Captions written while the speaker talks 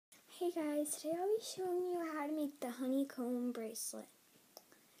Hey guys, today I'll be showing you how to make the honeycomb bracelet.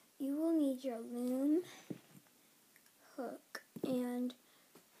 You will need your loom, hook, and,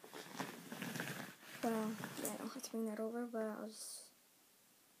 well, yeah, I don't have to bring that over, but I'll just,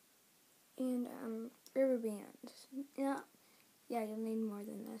 and, rubber bands. Yeah, you'll need more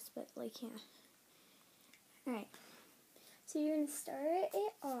than this, but, yeah. Alright, so you're going to start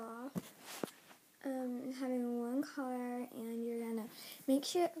it off, having one color, and you're going to make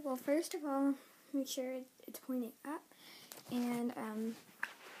sure, well, first of all, make sure it's pointing up, and,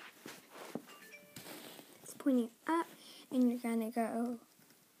 it's pointing up, and you're going to go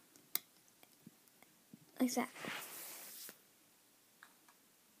like that.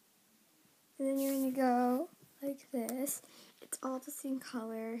 And then you're going to go like this. It's all the same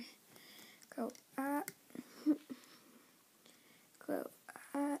color. Go up, go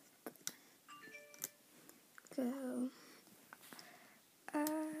up, go up,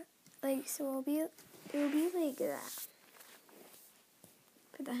 like, so it will be like that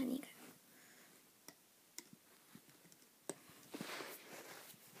for the honeycomb.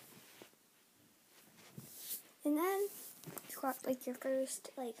 And then you got like your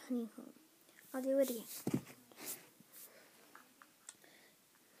first honeycomb. I'll do it again.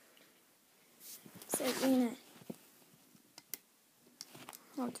 So you're gonna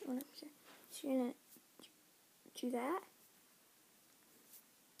hold it up here. So you're gonna do that.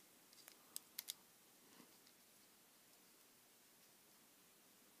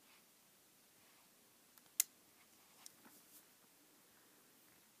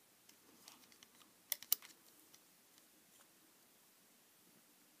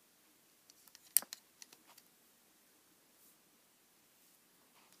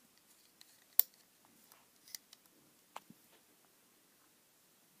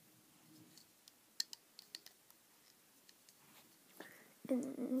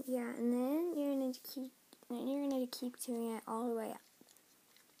 And then you're gonna keep doing it all the way up.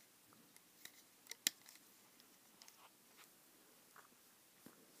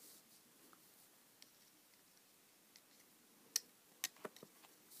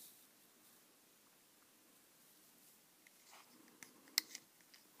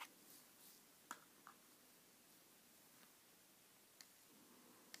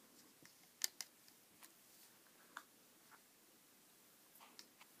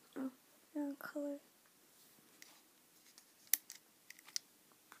 Oh, color.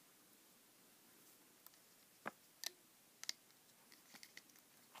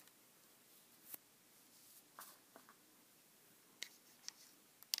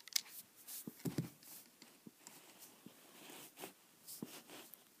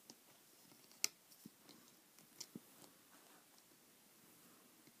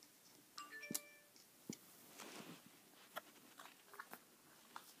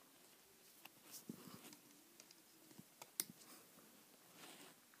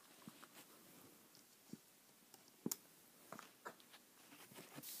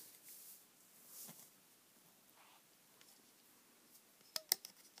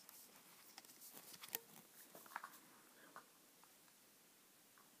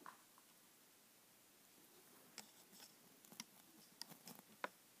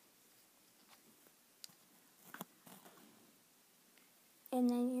 And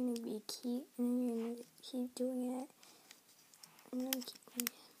then you're gonna keep doing it, and then keep doing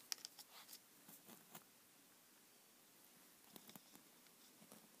it.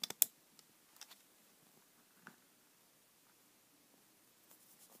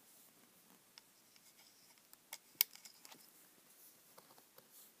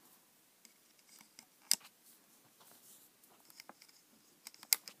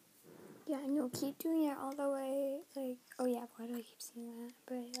 Yeah, and you'll keep doing it all the way, oh yeah, why do I keep saying that?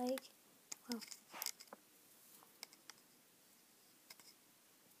 But, well.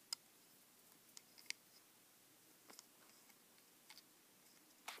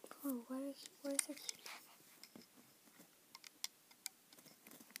 Oh, why does I keep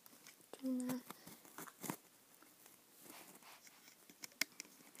doing that?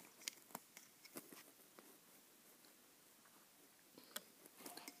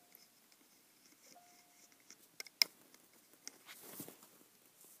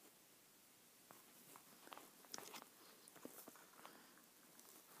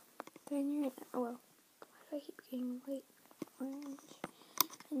 Then you're, oh well, why do I keep getting white, orange?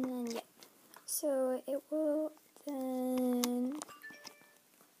 And then, yeah. So it will then,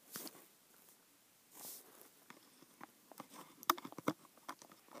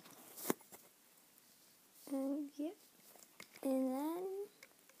 and yeah. And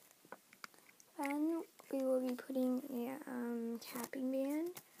then we will be putting a capping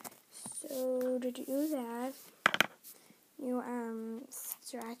band. after do that, you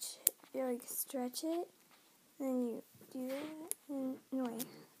stretch it, then you do that, and no way.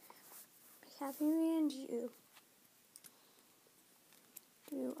 Happy band, you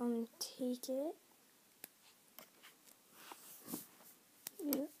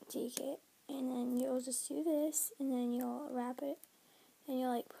take it, and then you'll just do this, and then you'll wrap it, and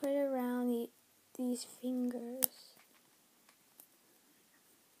you'll like put it around these fingers.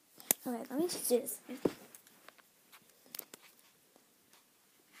 Okay, let me just do this.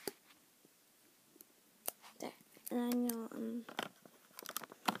 There, and then you'll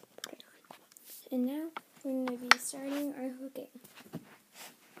put it on. And now we're going to be starting our hooking.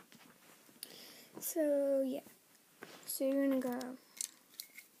 So yeah, so you're going to go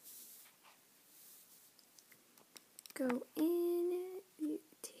in,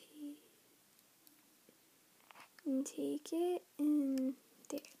 you take it, and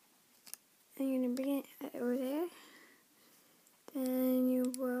there. And you're going to bring it over there. Then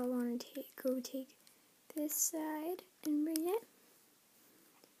you will want to take this side and bring it.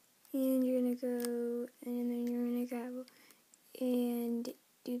 And you're going to go, and then you're going to go and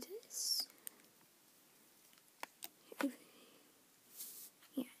do this.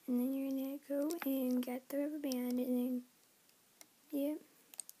 Yeah, and then you're going to go and get the rubber band, and then, yep.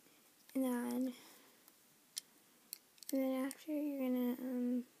 And then after you're going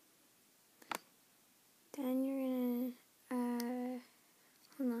to, then you're going to,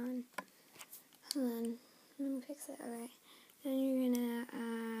 hold on, let me fix it, alright. Then you're going to,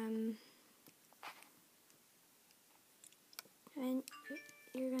 and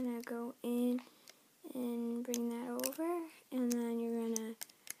you're going to go in and bring that over, and then you're going to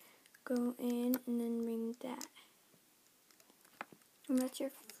go in and then bring that. And that's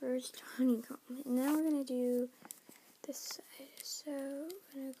your first honeycomb. And now we're going to do this side. So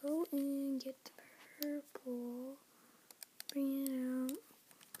we're going to go in, get the purple, bring it out,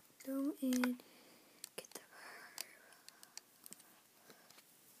 go in, get the purple.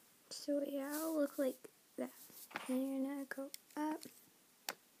 So yeah, it'll look like that. And you're going to go up.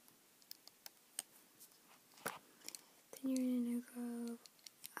 Then you're going to go up.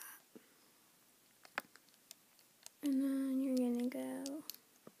 And then you're going to go.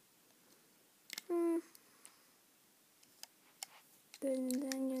 Then you're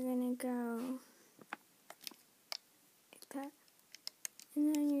going to go like that. And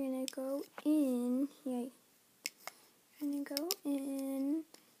then you're going to go in. Yeah. You're going to go in.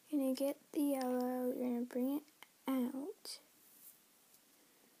 You're going to get the yellow. You're going to bring it out.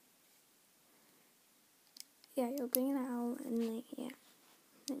 Yeah, you'll bring it out and like, yeah.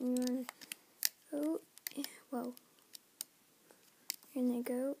 Then you want to go, whoa. You're going to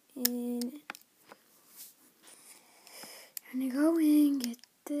go in. You're going to go in, get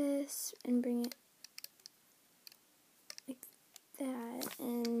this, and bring it like that,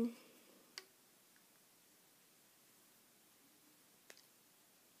 and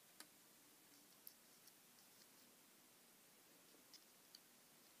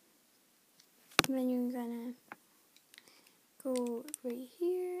then you're going to go right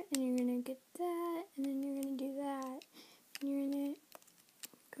here, and you're going to get that, and then you're going to do that, and you're going to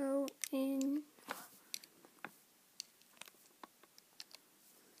go in.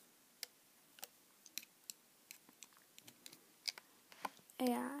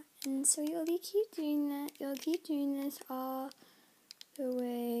 Yeah, and so you'll keep doing that. You'll keep doing this all the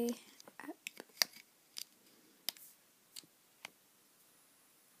way up.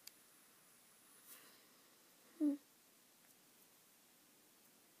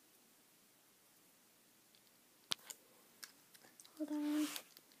 Hold on.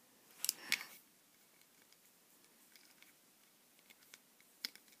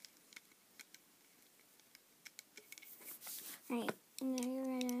 Alright, and now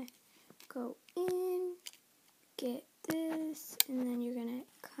you're gonna go in, get this, and then you're gonna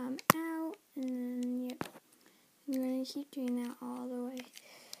come out, and then, yep, you're gonna keep doing that all the way.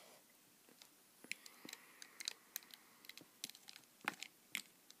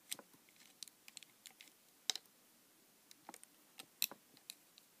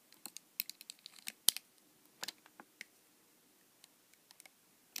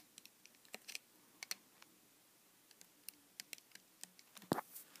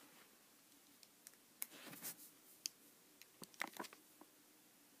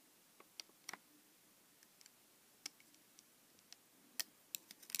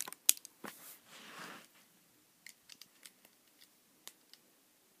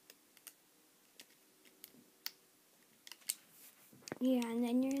 Yeah, and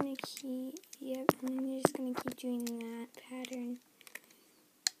then you're gonna keep, yep, and then you're just gonna keep doing that pattern.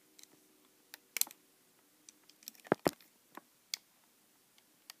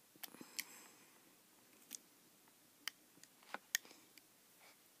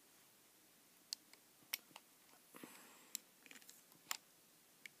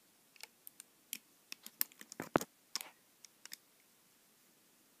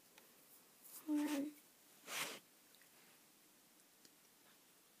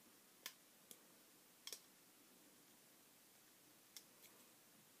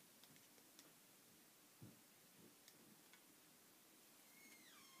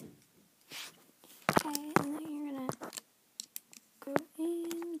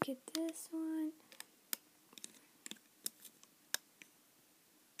 this one.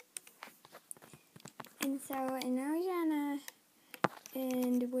 And now you're gonna,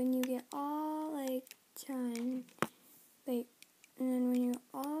 and when you get all like done, like, and then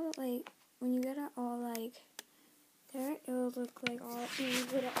when you get it all like there, it will look like all, you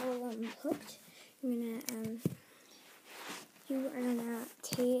get it all hooked. You are gonna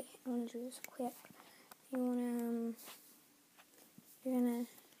take, I want to do this quick. You're gonna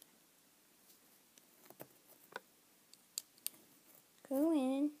go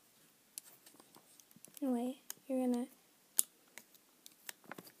in. Anyway, you're gonna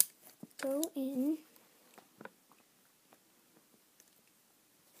go in.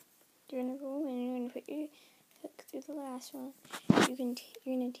 You're gonna go in. You're gonna put your hook through the last one. You're gonna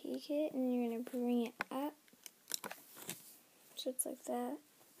take it and you're gonna bring it up, so it's like that.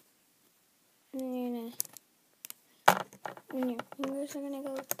 And then you're gonna, and your fingers are gonna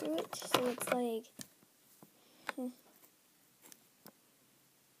go through it, so it's like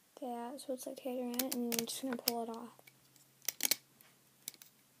that. So it's like tight around it, and you're just gonna pull it off.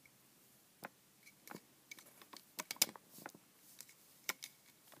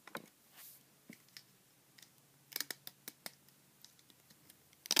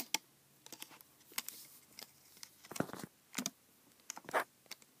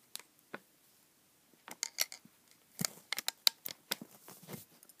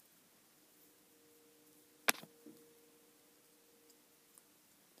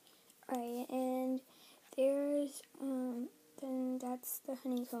 Alright, and there's, then that's the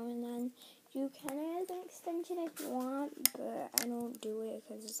honeycomb, and then you can add an extension if you want, but I don't do it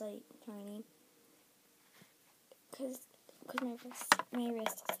because it's like tiny. Because my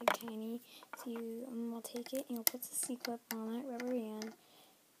wrist is like tiny. So you will take it and you'll put the C-clip on it, rubber band.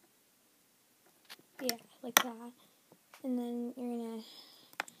 Yeah, like that. And then you're gonna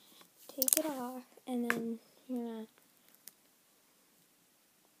take it off, and then you're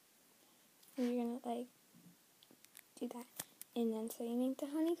gonna like do that. And then so you make the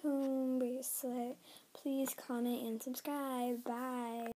honeycomb bracelet. Please comment and subscribe. Bye.